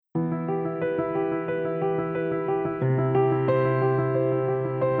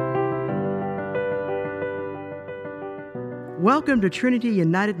Welcome to Trinity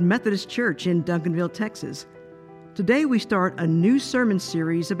United Methodist Church in Duncanville, Texas. Today we start a new sermon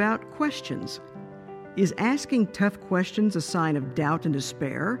series about questions. Is asking tough questions a sign of doubt and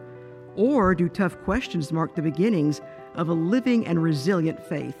despair? Or do tough questions mark the beginnings of a living and resilient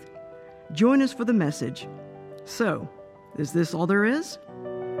faith? Join us for the message. So, is this all there is?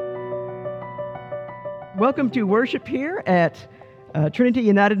 Welcome to worship here at Trinity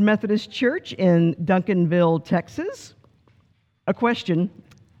United Methodist Church in Duncanville, Texas. A question: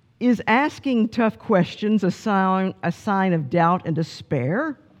 is asking tough questions a sign of doubt and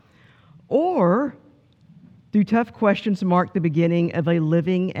despair? Or do tough questions mark the beginning of a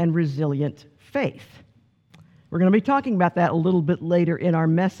living and resilient faith? We're going to be talking about that a little bit later in our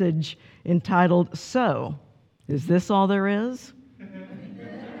message entitled, So, is this all there is?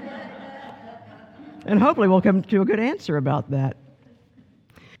 And hopefully we'll come to a good answer about that.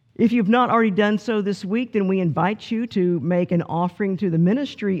 If you've not already done so this week, then we invite you to make an offering to the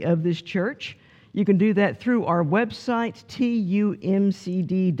ministry of this church. You can do that through our website, tumcd.org.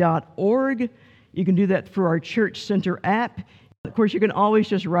 You can do that through our Church Center app. Of course, you can always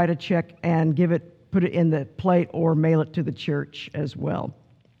just write a check and put it in the plate or mail it to the church as well.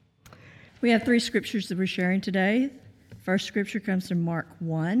 We have three scriptures that we're sharing today. First scripture comes from Mark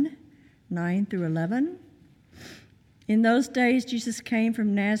 1, 9 through 11. In those days, Jesus came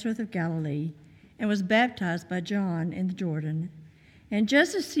from Nazareth of Galilee and was baptized by John in the Jordan. And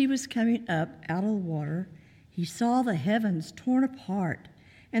just as he was coming up out of the water, he saw the heavens torn apart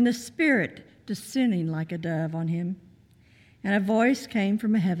and the Spirit descending like a dove on him. And a voice came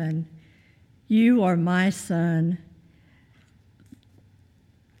from heaven, "You are my Son,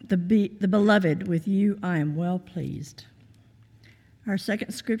 the beloved, with you I am well pleased." Our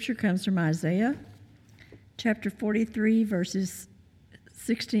second scripture comes from Isaiah chapter 43, verses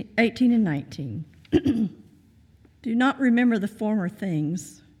 18 and 19. Do not remember the former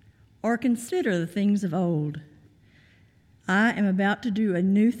things, or consider the things of old. I am about to do a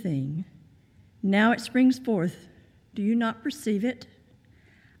new thing. Now it springs forth. Do you not perceive it?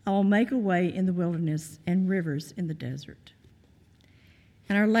 I will make a way in the wilderness and rivers in the desert.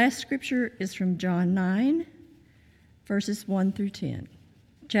 And our last scripture is from John 9, verses 1 through 10.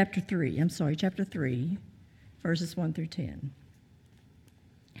 Chapter 3, verses 1 through 10.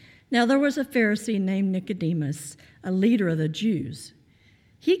 Now there was a Pharisee named Nicodemus, a leader of the Jews.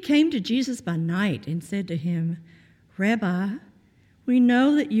 He came to Jesus by night and said to him, "Rabbi, we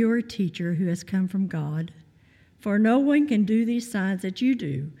know that you are a teacher who has come from God, for no one can do these signs that you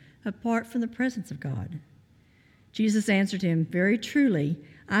do apart from the presence of God." Jesus answered him, "Very truly,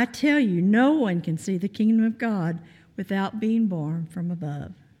 I tell you, no one can see the kingdom of God without being born from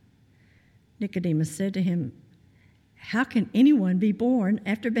above." Nicodemus said to him, "How can anyone be born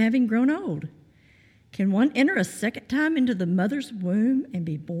after having grown old? Can one enter a second time into the mother's womb and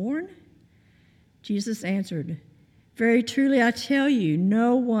be born?" Jesus answered, "Very truly I tell you,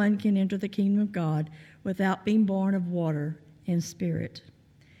 no one can enter the kingdom of God without being born of water and spirit.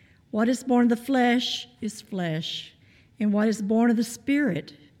 What is born of the flesh is flesh, and what is born of the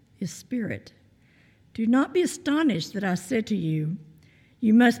Spirit is spirit. Do not be astonished that I said to you,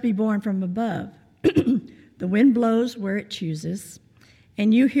 you must be born from above. The wind blows where it chooses,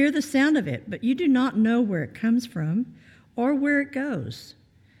 and you hear the sound of it, but you do not know where it comes from or where it goes.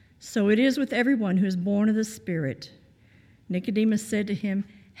 So it is with everyone who is born of the Spirit." Nicodemus said to him,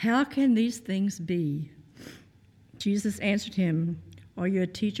 "How can these things be?" Jesus answered him, "Are you a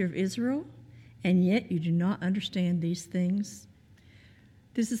teacher of Israel, and yet you do not understand these things?"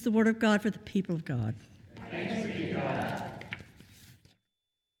 This is the word of God for the people of God. Thanks be to God.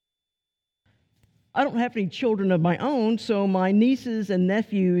 I don't have any children of my own, so my nieces and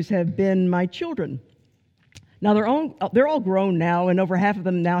nephews have been my children. Now, they're all grown now, and over half of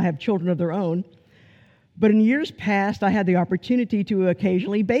them now have children of their own. But in years past, I had the opportunity to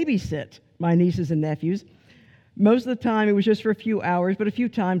occasionally babysit my nieces and nephews. Most of the time, it was just for a few hours, but a few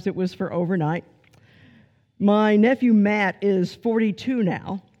times it was for overnight. My nephew Matt is 42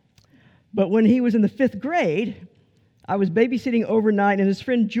 now, but when he was in the 5th grade, I was babysitting overnight, and his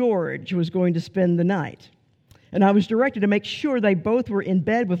friend George was going to spend the night. And I was directed to make sure they both were in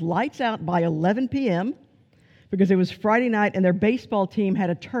bed with lights out by 11 p.m. because it was Friday night, and their baseball team had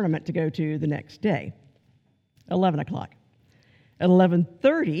a tournament to go to the next day, 11 o'clock. At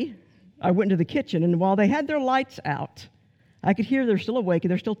 11:30, I went into the kitchen, and while they had their lights out, I could hear they're still awake and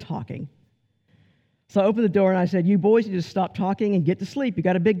they're still talking. So I opened the door, and I said, "You boys need to stop talking and get to sleep. You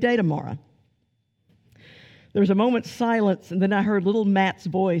got a big day tomorrow." There was a moment's silence, and then I heard little Matt's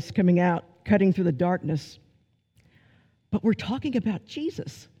voice coming out, cutting through the darkness. "But we're talking about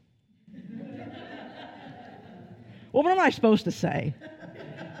Jesus." Well, what am I supposed to say?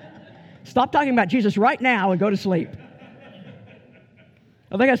 Stop talking about Jesus right now and go to sleep.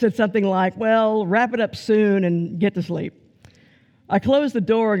 I think I said something like, well, wrap it up soon and get to sleep. I closed the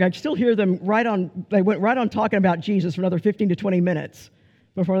door and I still hear them they went right on talking about Jesus for another 15 to 20 minutes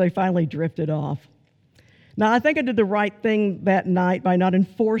before they finally drifted off. Now, I think I did the right thing that night by not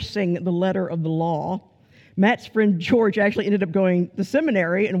enforcing the letter of the law. Matt's friend George actually ended up going to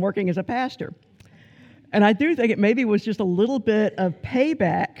seminary and working as a pastor. And I do think it maybe was just a little bit of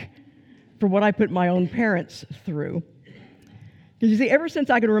payback for what I put my own parents through. Because you see, ever since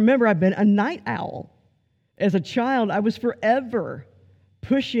I can remember, I've been a night owl. As a child, I was forever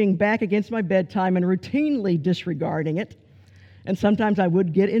pushing back against my bedtime and routinely disregarding it. And sometimes I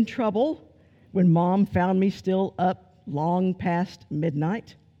would get in trouble when Mom found me still up long past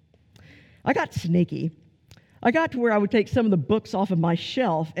midnight. I got sneaky. I got to where I would take some of the books off of my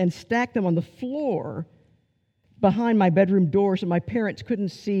shelf and stack them on the floor behind my bedroom door so my parents couldn't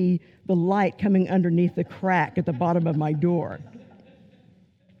see the light coming underneath the crack at the bottom of my door.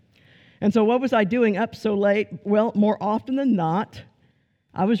 And so what was I doing up so late? Well, more often than not,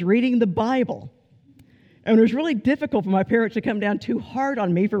 I was reading the Bible. And it was really difficult for my parents to come down too hard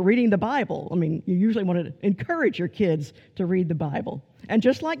on me for reading the Bible. I mean, you usually want to encourage your kids to read the Bible. And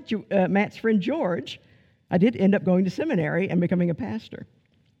just like Matt's friend George, I did end up going to seminary and becoming a pastor.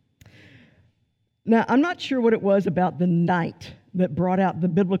 Now, I'm not sure what it was about the night that brought out the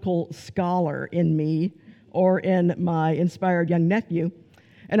biblical scholar in me or in my inspired young nephew.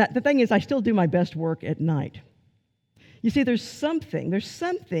 And the thing is, I still do my best work at night. You see, there's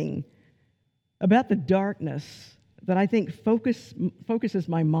something about the darkness that I think focuses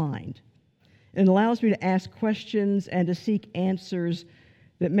my mind and allows me to ask questions and to seek answers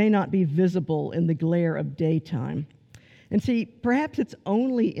that may not be visible in the glare of daytime. And see, perhaps it's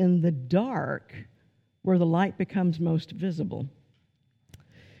only in the dark where the light becomes most visible.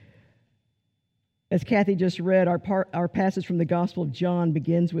 As Kathy just read, our passage from the Gospel of John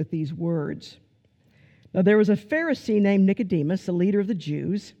begins with these words. Now, there was a Pharisee named Nicodemus, a leader of the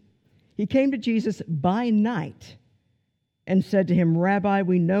Jews. He came to Jesus by night and said to him, Rabbi,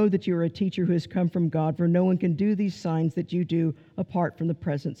 we know that you are a teacher who has come from God, for no one can do these signs that you do apart from the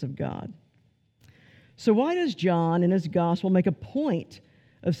presence of God. So why does John in his Gospel make a point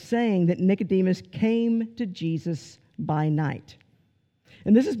of saying that Nicodemus came to Jesus by night?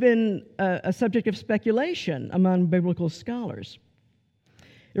 And this has been a subject of speculation among biblical scholars.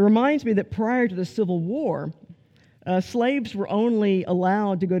 It reminds me that prior to the Civil War, slaves were only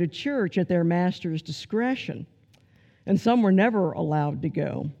allowed to go to church at their master's discretion, and some were never allowed to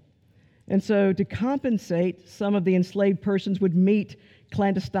go. And so to compensate, some of the enslaved persons would meet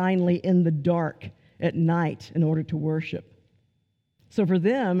clandestinely in the dark at night in order to worship. So for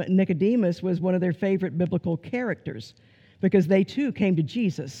them, Nicodemus was one of their favorite biblical characters, because they too came to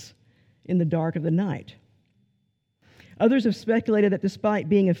Jesus in the dark of the night. Others have speculated that despite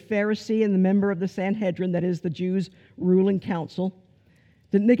being a Pharisee and the member of the Sanhedrin, that is the Jews' ruling council,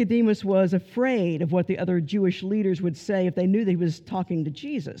 that Nicodemus was afraid of what the other Jewish leaders would say if they knew that he was talking to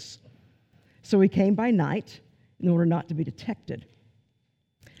Jesus. So he came by night in order not to be detected.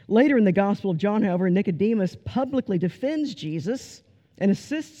 Later in the Gospel of John, however, Nicodemus publicly defends Jesus and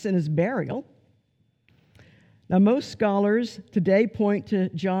assists in his burial. Now, most scholars today point to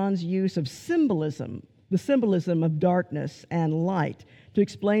John's use of symbolism, the symbolism of darkness and light, to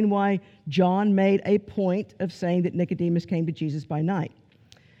explain why John made a point of saying that Nicodemus came to Jesus by night.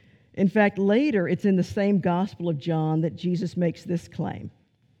 In fact, later, it's in the same Gospel of John that Jesus makes this claim.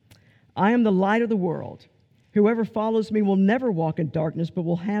 I am the light of the world. Whoever follows me will never walk in darkness, but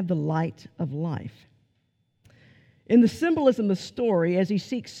will have the light of life. In the symbolism of the story, as he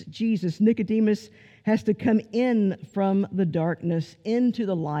seeks Jesus, Nicodemus has to come in from the darkness into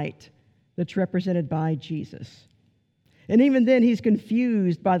the light that's represented by Jesus. And even then, he's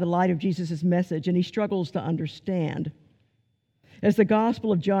confused by the light of Jesus' message, and he struggles to understand. As the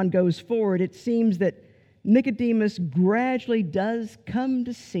Gospel of John goes forward, it seems that Nicodemus gradually does come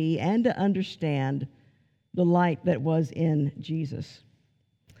to see and to understand the light that was in Jesus.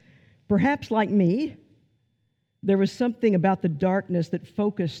 Perhaps like me, there was something about the darkness that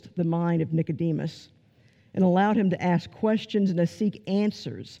focused the mind of Nicodemus and allowed him to ask questions and to seek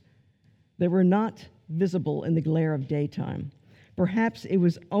answers that were not visible in the glare of daytime. Perhaps it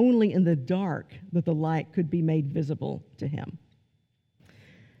was only in the dark that the light could be made visible to him.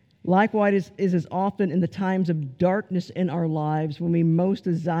 Likewise, is as often in the times of darkness in our lives when we most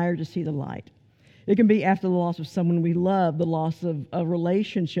desire to see the light. It can be after the loss of someone we love, the loss of a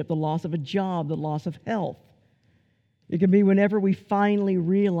relationship, the loss of a job, the loss of health. It can be whenever we finally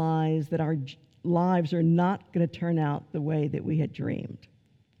realize that our lives are not going to turn out the way that we had dreamed.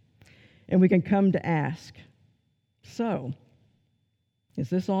 And we can come to ask, so, is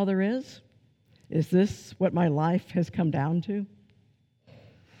this all there is? Is this what my life has come down to?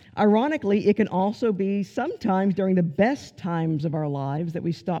 Ironically, it can also be sometimes during the best times of our lives that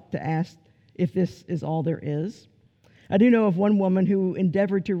we stop to ask if this is all there is. I do know of one woman who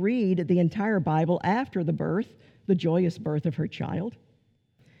endeavored to read the entire Bible after the joyous birth of her child.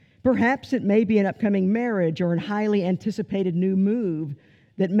 Perhaps it may be an upcoming marriage or a highly anticipated new move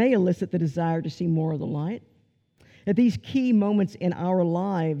that may elicit the desire to see more of the light. At these key moments in our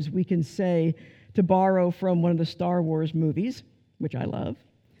lives, we can say, to borrow from one of the Star Wars movies, which I love,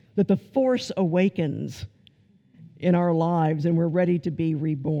 that the Force awakens in our lives and we're ready to be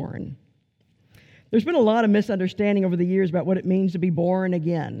reborn. There's been a lot of misunderstanding over the years about what it means to be born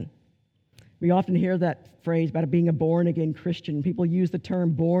again. We often hear that phrase about being a born-again Christian. People use the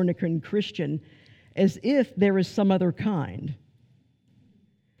term born-again Christian as if there is some other kind.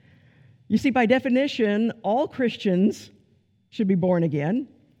 You see, by definition, all Christians should be born again.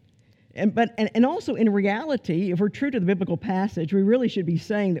 And also in reality, if we're true to the biblical passage, we really should be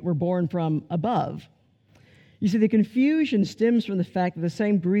saying that we're born from above. You see, the confusion stems from the fact that the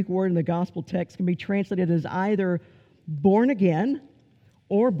same Greek word in the gospel text can be translated as either born again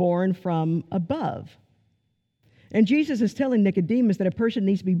or born from above. And Jesus is telling Nicodemus that a person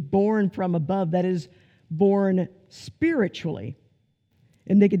needs to be born from above, that is, born spiritually.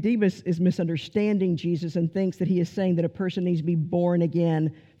 And Nicodemus is misunderstanding Jesus and thinks that he is saying that a person needs to be born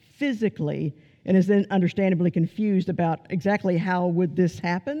again physically, and is then understandably confused about exactly how would this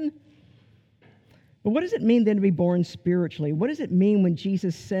happen. But what does it mean then to be born spiritually? What does it mean when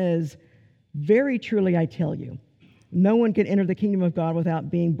Jesus says, "Very truly I tell you, no one can enter the kingdom of God without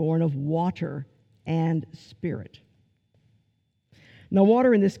being born of water and spirit"? Now,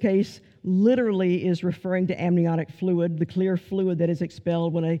 water in this case literally is referring to amniotic fluid, the clear fluid that is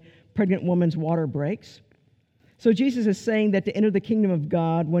expelled when a pregnant woman's water breaks. So Jesus is saying that to enter the kingdom of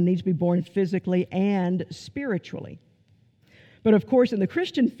God, one needs to be born physically and spiritually. But of course, in the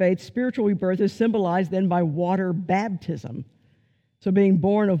Christian faith, spiritual rebirth is symbolized then by water baptism. So being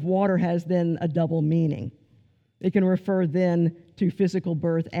born of water has then a double meaning. It can refer then to physical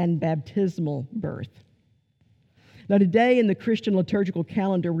birth and baptismal birth. Now today in the Christian liturgical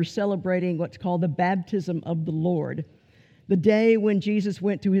calendar, we're celebrating what's called the baptism of the Lord, the day when Jesus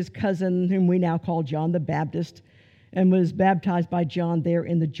went to his cousin, whom we now call John the Baptist, and was baptized by John there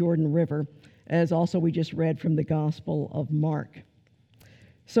in the Jordan River, as also we just read from the Gospel of Mark.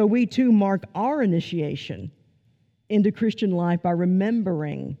 So we too mark our initiation into Christian life by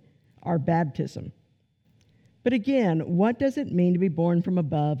remembering our baptism. But again, what does it mean to be born from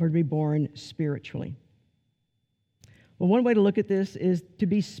above or to be born spiritually? Well, one way to look at this is to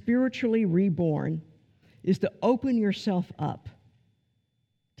be spiritually reborn is to open yourself up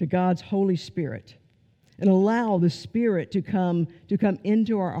to God's Holy Spirit and allow the Spirit to come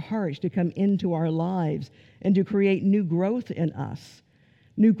into our hearts, to come into our lives, and to create new growth in us.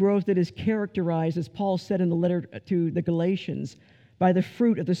 New growth that is characterized, as Paul said in the letter to the Galatians, by the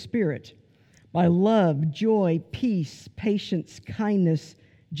fruit of the Spirit, by love, joy, peace, patience, kindness,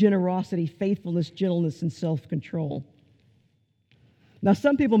 generosity, faithfulness, gentleness, and self-control. Now,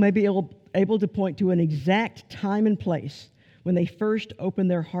 some people may be able to point to an exact time and place when they first opened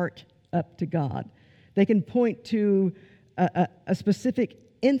their heart up to God. They can point to a specific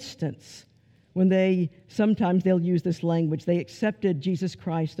instance when sometimes they'll use this language. They accepted Jesus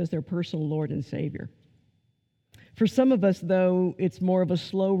Christ as their personal Lord and Savior. For some of us, though, it's more of a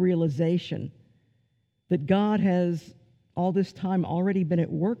slow realization that God has all this time already been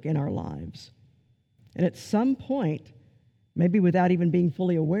at work in our lives. And at some point, maybe without even being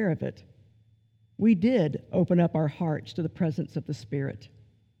fully aware of it, we did open up our hearts to the presence of the Spirit.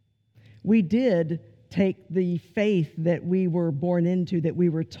 We did take the faith that we were born into, that we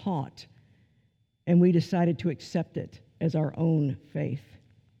were taught, and we decided to accept it as our own faith.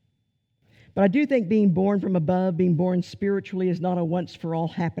 But I do think being born from above, being born spiritually, is not a once-for-all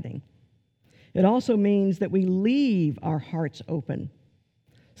happening. It also means that we leave our hearts open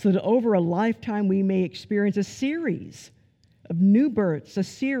so that over a lifetime we may experience a series of new births, a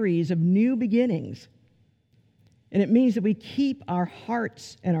series of new beginnings. And it means that we keep our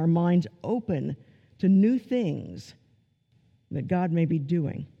hearts and our minds open to new things that God may be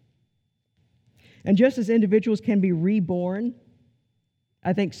doing. And just as individuals can be reborn,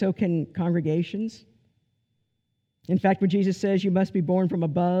 I think so can congregations. In fact, when Jesus says you must be born from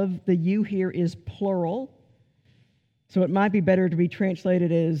above, the you here is plural. So it might be better to be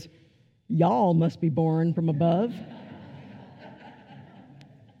translated as y'all must be born from above.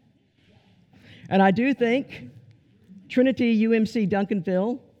 And I do think Trinity UMC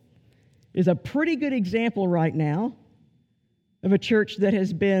Duncanville is a pretty good example right now of a church that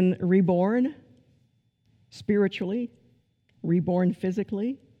has been reborn spiritually, reborn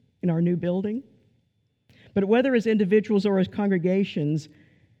physically in our new building. But whether as individuals or as congregations,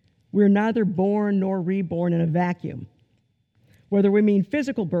 we're neither born nor reborn in a vacuum. Whether we mean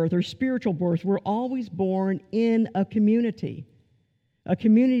physical birth or spiritual birth, we're always born in a community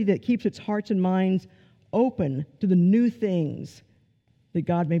that keeps its hearts and minds open to the new things that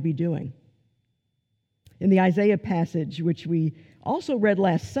God may be doing. In the Isaiah passage, which we also read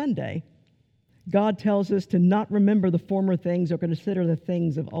last Sunday, God tells us to not remember the former things or consider the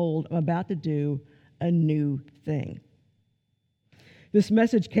things of old. I'm about to do a new thing. This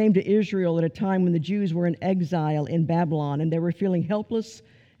message came to Israel at a time when the Jews were in exile in Babylon, and they were feeling helpless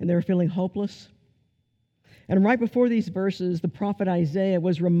and they were feeling hopeless. And right before these verses, the prophet Isaiah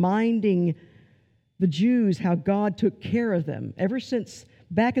was reminding the Jews how God took care of them ever since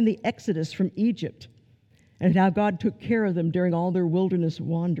back in the Exodus from Egypt, and how God took care of them during all their wilderness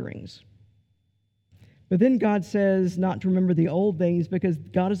wanderings. But then God says not to remember the old things, because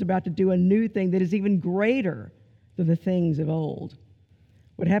God is about to do a new thing that is even greater than the things of old.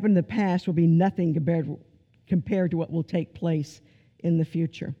 What happened in the past will be nothing compared to what will take place in the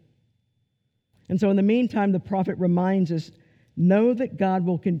future. And so in the meantime, the prophet reminds us, know that God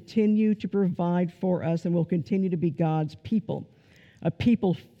will continue to provide for us and will continue to be God's people, a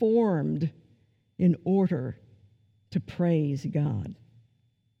people formed in order to praise God.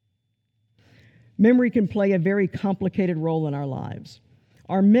 Memory can play a very complicated role in our lives.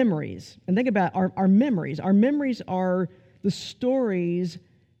 Our memories, and think about our memories. Our memories are the stories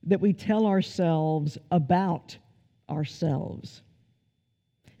that we tell ourselves about ourselves.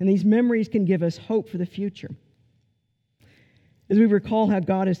 And these memories can give us hope for the future. As we recall how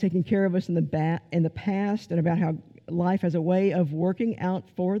God has taken care of us in the past and about how life has a way of working out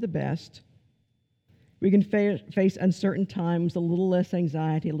for the best, we can face uncertain times, a little less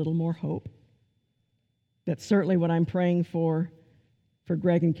anxiety, a little more hope. That's certainly what I'm praying for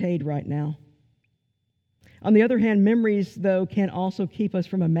Greg and Cade right now. On the other hand, memories, though, can also keep us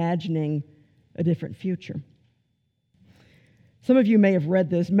from imagining a different future. Some of you may have read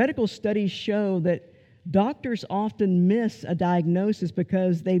this. Medical studies show that doctors often miss a diagnosis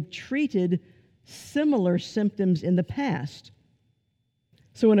because they've treated similar symptoms in the past.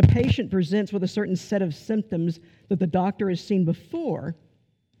 So when a patient presents with a certain set of symptoms that the doctor has seen before,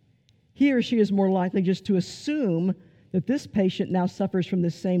 he or she is more likely just to assume that this patient now suffers from the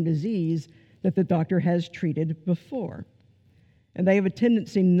same disease that the doctor has treated before. And they have a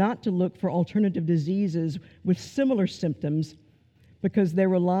tendency not to look for alternative diseases with similar symptoms because they're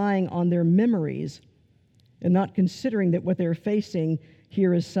relying on their memories and not considering that what they're facing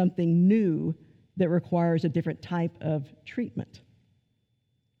here is something new that requires a different type of treatment.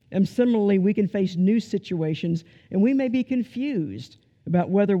 And similarly, we can face new situations and we may be confused about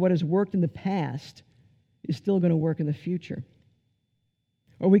whether what has worked in the past is still going to work in the future.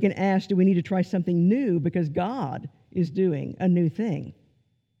 Or we can ask, do we need to try something new because God is doing a new thing?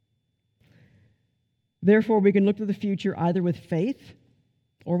 Therefore, we can look to the future either with faith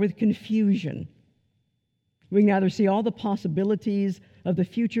or with confusion. We can either see all the possibilities of the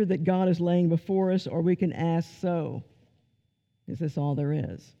future that God is laying before us, or we can ask, so, is this all there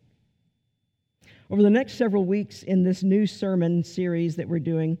is? Over the next several weeks in this new sermon series that we're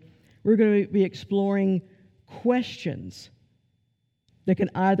doing, we're going to be exploring questions that can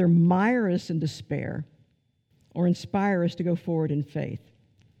either mire us in despair or inspire us to go forward in faith.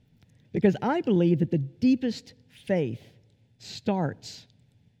 Because I believe that the deepest faith starts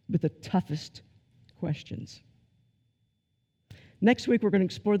with the toughest questions. Next week, we're going to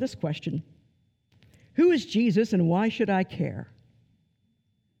explore this question: who is Jesus and why should I care?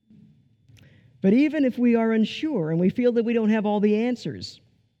 But even if we are unsure and we feel that we don't have all the answers,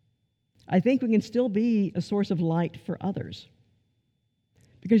 I think we can still be a source of light for others.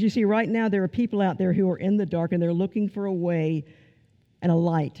 Because you see, right now there are people out there who are in the dark and they're looking for a way and a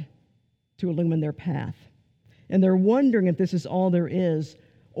light to illumine their path. And they're wondering if this is all there is,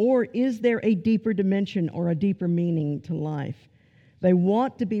 or is there a deeper dimension or a deeper meaning to life? They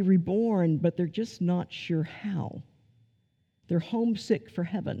want to be reborn, but they're just not sure how. They're homesick for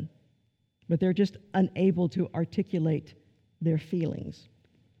heaven, but they're just unable to articulate their feelings.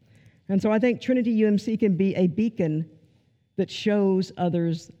 And so I think Trinity UMC can be a beacon that shows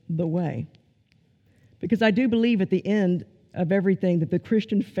others the way. Because I do believe at the end of everything that the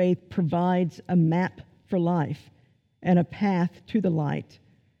Christian faith provides a map for life and a path to the light,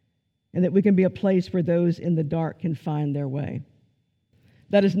 and that we can be a place where those in the dark can find their way.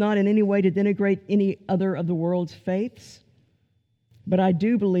 That is not in any way to denigrate any other of the world's faiths, but I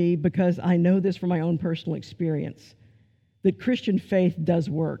do believe, because I know this from my own personal experience, that Christian faith does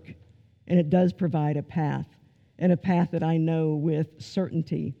work, and it does provide a path, and a path that I know with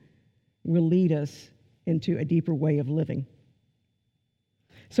certainty will lead us into a deeper way of living.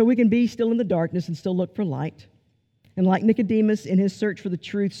 So we can be still in the darkness and still look for light. And like Nicodemus in his search for the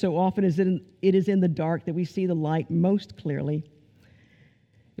truth, so often it is in the dark that we see the light most clearly.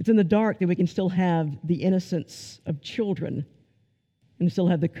 It's in the dark that we can still have the innocence of children and still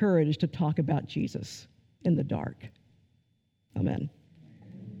have the courage to talk about Jesus in the dark. Amen.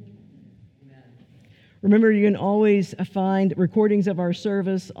 Remember, you can always find recordings of our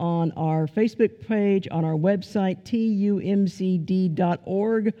service on our Facebook page, on our website,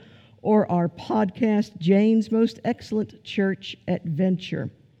 tumcd.org, or our podcast, Jane's Most Excellent Church Adventure.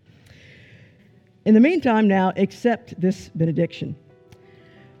 In the meantime, now, accept this benediction.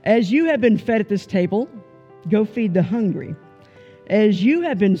 As you have been fed at this table, go feed the hungry. As you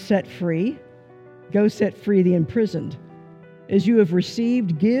have been set free, go set free the imprisoned. As you have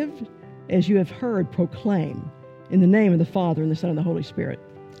received, give. As you have heard, proclaim. In the name of the Father, and the Son, and the Holy Spirit.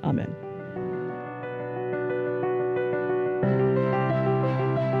 Amen.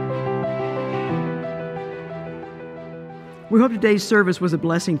 We hope today's service was a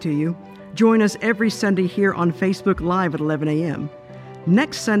blessing to you. Join us every Sunday here on Facebook Live at 11 a.m.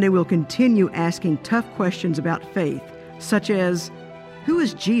 Next Sunday, we'll continue asking tough questions about faith, such as, who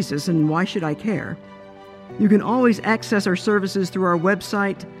is Jesus and why should I care? You can always access our services through our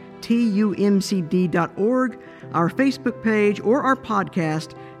website, tumcd.org, our Facebook page, or our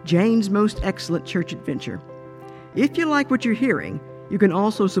podcast, Jane's Most Excellent Church Adventure. If you like what you're hearing, you can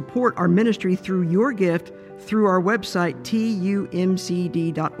also support our ministry through your gift through our website,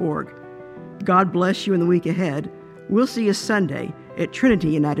 tumcd.org. God bless you in the week ahead. We'll see you Sunday at Trinity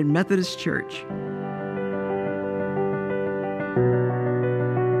United Methodist Church.